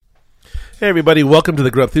Hey everybody, welcome to the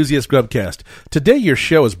Grubthusiast Grubcast. Today your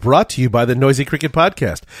show is brought to you by the Noisy Cricket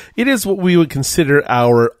Podcast. It is what we would consider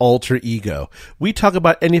our alter ego. We talk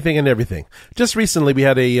about anything and everything. Just recently we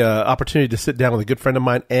had a opportunity to sit down with a good friend of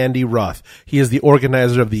mine, Andy Roth. He is the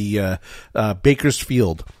organizer of the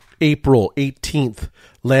Bakersfield April 18th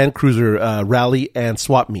Land Cruiser rally and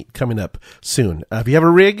swap meet coming up soon. If you have a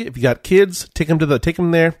rig, if you got kids, take them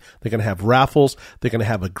there. They're going to have raffles. They're going to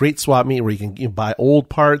have a great swap meet where you can buy old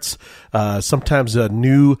parts, sometimes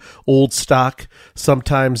new old stock.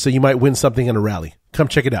 Sometimes you might win something in a rally. Come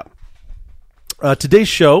check it out. Today's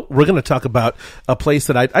show, we're going to talk about a place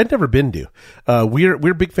that I'd never been to.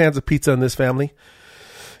 We're big fans of pizza in this family.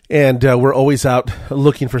 And we're always out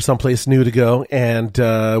looking for someplace new to go. And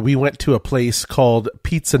we went to a place called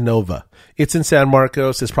Pizza Nova. It's in San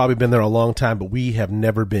Marcos. It's probably been there a long time, but we have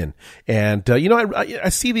never been. And I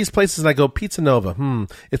see these places and I go, Pizza Nova.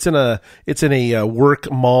 It's in a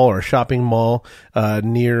work mall or shopping mall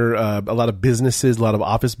near a lot of businesses, a lot of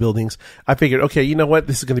office buildings. I figured, okay, you know what?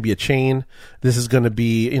 This is going to be a chain. This is going to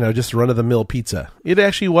be just run of the mill pizza. It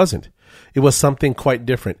actually wasn't. It was something quite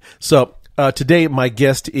different. So. Today, my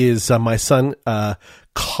guest is my son, Kawstis,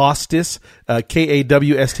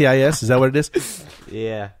 Kawstis. Is that what it is?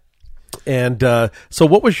 Yeah. And so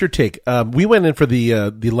what was your take? We went in for the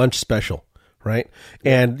lunch special, right?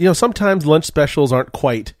 And, sometimes lunch specials aren't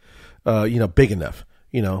quite, big enough.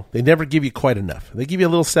 They never give you quite enough. They give you a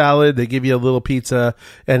little salad. They give you a little pizza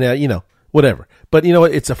and, whatever. But,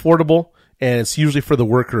 it's affordable. And it's usually for the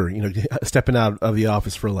worker, stepping out of the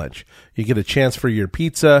office for lunch. You get a chance for your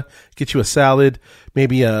pizza, get you a salad,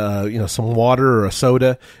 maybe some water or a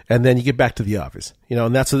soda, and then you get back to the office.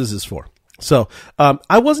 And that's what this is for. So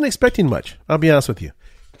I wasn't expecting much. I'll be honest with you.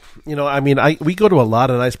 We go to a lot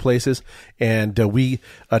of nice places, and we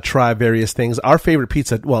try various things. Our favorite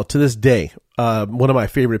pizza, well, to this day, one of my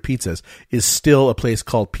favorite pizzas is still a place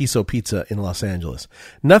called Piso Pizza in Los Angeles.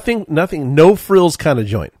 Nothing, no frills kind of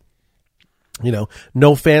joint.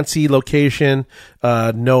 No fancy location,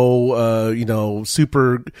 no,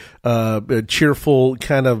 super, cheerful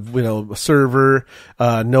kind of, server,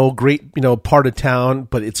 no great, part of town,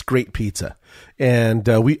 but it's great pizza. And,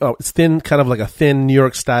 it's thin, kind of like a thin New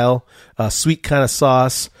York style, sweet kind of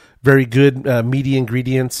sauce, very good, meaty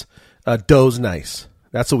ingredients, dough's nice.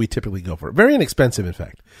 That's what we typically go for. Very inexpensive, in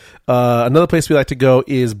fact. Another place we like to go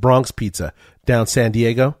is Bronx Pizza down San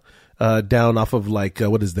Diego. Down off of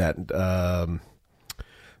what is that?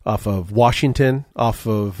 Off of Washington, off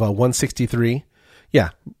of 163. Yeah,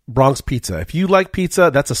 Bronx Pizza. If you like pizza,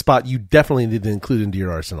 that's a spot you definitely need to include into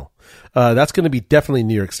your arsenal. That's going to be definitely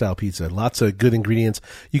New York style pizza. Lots of good ingredients.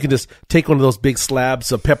 You can just take one of those big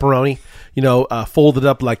slabs of pepperoni, fold it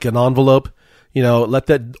up like an envelope, let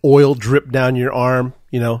that oil drip down your arm.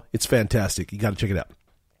 It's fantastic. You got to check it out.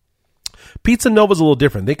 Pizza Nova's a little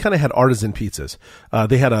different. They kind of had artisan pizzas.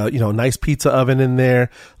 They had a, nice pizza oven in there.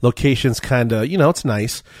 Location's kind of, it's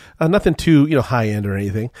nice. Nothing too, high end or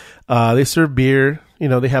anything. They serve beer.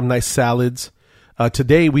 They have nice salads.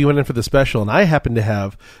 Today we went in for the special and I happened to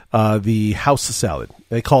have, the house salad.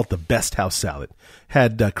 They call it the best house salad.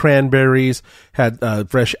 Had, cranberries, had,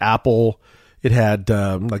 fresh apple. It had,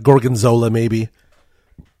 like gorgonzola maybe.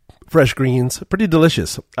 Fresh greens. Pretty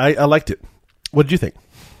delicious. I liked it. What did you think?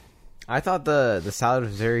 I thought the salad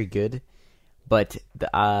was very good, but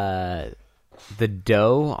the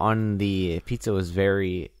dough on the pizza was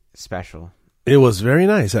very special. It was very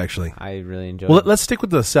nice, actually. I really enjoyed it. Well, let's stick with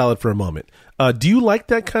the salad for a moment. Do you like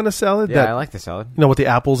that kind of salad? Yeah, I like the salad. With the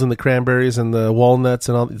apples and the cranberries and the walnuts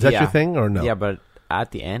and all. Is that your thing or no? Yeah, but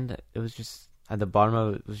at the end, it was just, at the bottom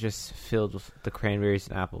of it was just filled with the cranberries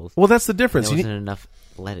and apples. Well, that's the difference. There wasn't enough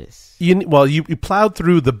lettuce. You plowed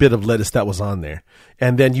through the bit of lettuce that was on there,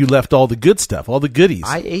 and then you left all the good stuff, all the goodies.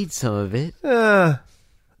 I ate some of it.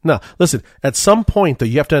 No, listen, at some point, though,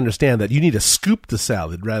 you have to understand that you need to scoop the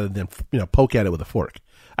salad rather than, poke at it with a fork.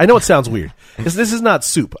 I know it sounds weird. This is not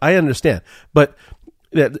soup. I understand. But,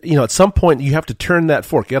 at some point, you have to turn that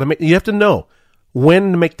fork. You have to know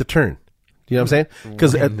when to make the turn. You know what I'm saying?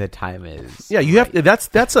 Because the time is. Yeah, you have.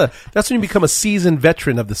 That's when you become a seasoned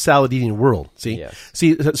veteran of the salad eating world. See, yes.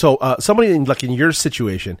 So somebody in your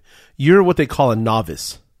situation, you're what they call a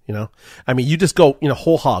novice. You just go,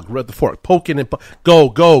 whole hog, right at the fork, poking and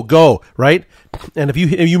go, right? And if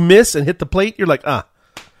you miss and hit the plate, you're like,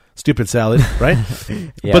 stupid salad, right?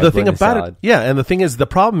 Yeah, but the thing about it, and the thing is, the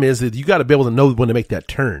problem is that you got to be able to know when to make that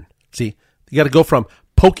turn. See, you got to go from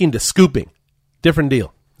poking to scooping. Different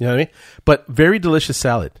deal. You know what I mean? But very delicious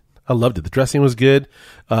salad. I loved it. The dressing was good.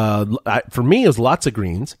 For me, it was lots of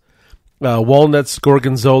greens. walnuts,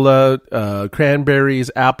 gorgonzola, cranberries,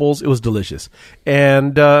 apples. It was delicious,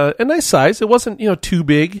 and a nice size. It wasn't too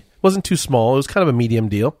big, wasn't too small. It was kind of a medium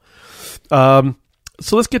deal. So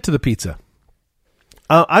let's get to the pizza.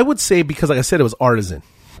 I would say, because like I said, it was artisan,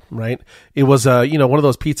 right? It was one of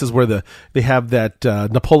those pizzas where they have that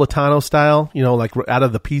Napolitano style, like out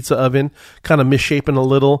of the pizza oven, kind of misshapen a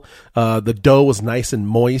little. The dough was nice and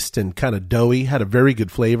moist and kind of doughy, had a very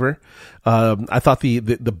good flavor. I thought the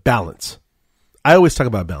balance. I always talk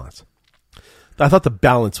about balance. I thought the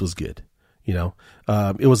balance was good.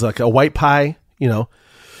 It was like a white pie. Had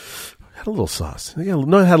a little sauce. It had a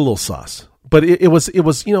little sauce, but it was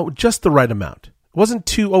just the right amount. It wasn't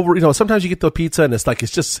too over. Sometimes you get the pizza and it's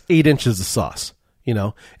just 8 inches of sauce.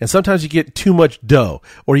 And sometimes you get too much dough,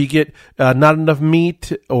 or you get not enough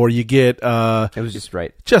meat, or you get it was just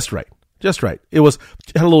right. Just right. It had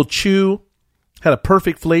a little chew, had a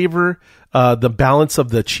perfect flavor. The balance of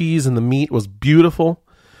the cheese and the meat was beautiful.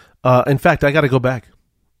 In fact, I got to go back.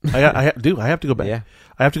 I have to go back. Yeah.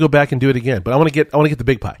 I have to go back and do it again. But I want to get the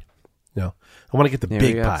big pie. I want to get the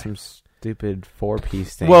big pie. Some stupid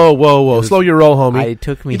 4-piece thing. Whoa! Slow your roll, homie. It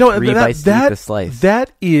took me 3 bites to eat the slice.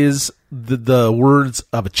 That is the words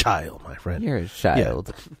of a child, my friend. You're a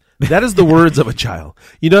child. Yeah. That is the words of a child.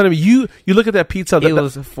 You know what I mean? You look at that pizza. It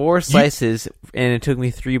was 4 slices, and it took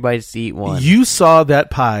me 3 bites to eat one. You saw that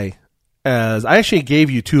pie as I actually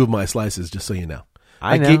gave you 2 of my slices, just so you know.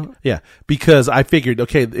 I know. Because I figured,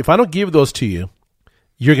 okay, if I don't give those to you,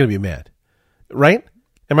 you're going to be mad, right?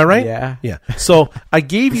 Am I right? Yeah. So I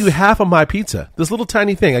gave you half of my pizza, this little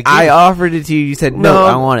tiny thing. I offered it to you. You said, no,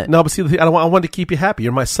 I want it. No, but see, I wanted to keep you happy.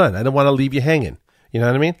 You're my son. I don't want to leave you hanging. You know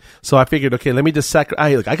what I mean? So I figured, okay, let me just I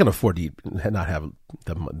can afford to eat, not have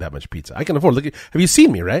that much pizza. I can afford. Look, have you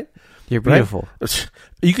seen me, right? You're beautiful. Right?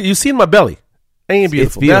 You've seen my belly. Ain't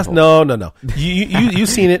beautiful. It's beautiful. No. You've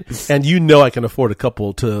seen it, and I can afford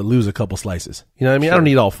to lose a couple slices. You know what I mean? Sure. I don't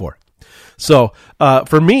need all 4. So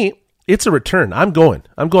for me, it's a return. I'm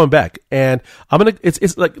going back, and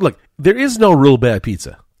it's like, look, there is no real bad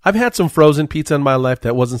pizza. I've had some frozen pizza in my life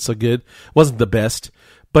that wasn't so good, wasn't the best,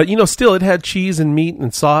 but still it had cheese and meat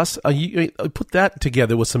and sauce. You put that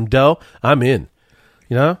together with some dough, I'm in.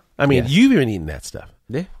 I mean, Yes. You've even eaten that stuff.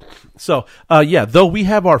 Yeah. So though we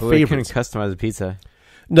have our We favorites. couldn't customize the pizza.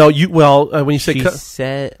 No, when you say She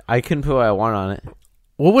said I couldn't put what I want on it.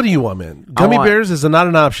 well, what do you want, man? Gummy bears is not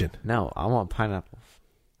an option. No, I want pineapple.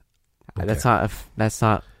 Okay. That's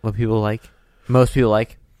not what people like. Most people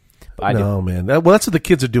like. But I do. No, man. That's what the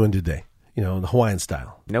kids are doing today. The Hawaiian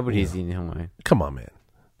style. Nobody's eating Hawaiian. Come on, man.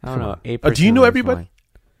 I don't know. Do you know everybody?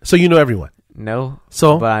 So you know everyone. No.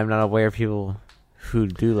 So? But I'm not aware of people who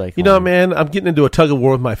do like Hawaiian. Man, I'm getting into a tug of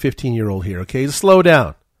war with my 15-year-old here, okay? Just slow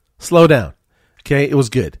down. Okay? It was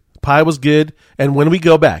good. Pie was good. And when we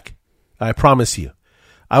go back, I promise you,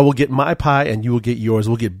 I will get my pie and you will get yours.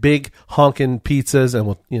 We'll get big honking pizzas and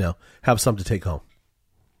we'll, have something to take home.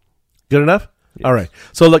 Good enough? Yes. All right.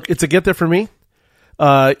 So look, it's a get there for me.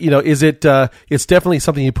 Is it, it's definitely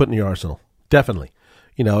something you put in your arsenal. Definitely.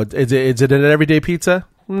 Is it an everyday pizza?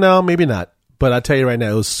 No, maybe not. But I'll tell you right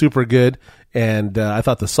now, it was super good. And I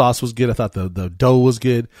thought the sauce was good. I thought the dough was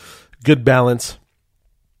good. Good balance.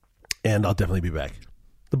 And I'll definitely be back.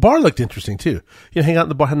 The bar looked interesting too. Hang out in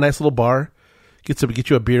the bar, had a nice little bar. Get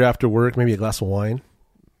you a beer after work, maybe a glass of wine.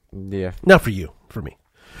 Yeah. Not for you, for me.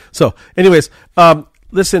 So, anyways,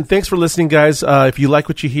 listen, thanks for listening, guys. If you like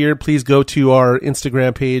what you hear, please go to our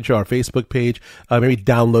Instagram page, our Facebook page. Maybe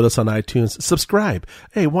download us on iTunes. Subscribe.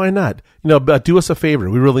 Hey, why not? Do us a favor.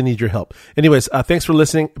 We really need your help. Anyways, thanks for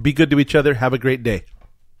listening. Be good to each other. Have a great day.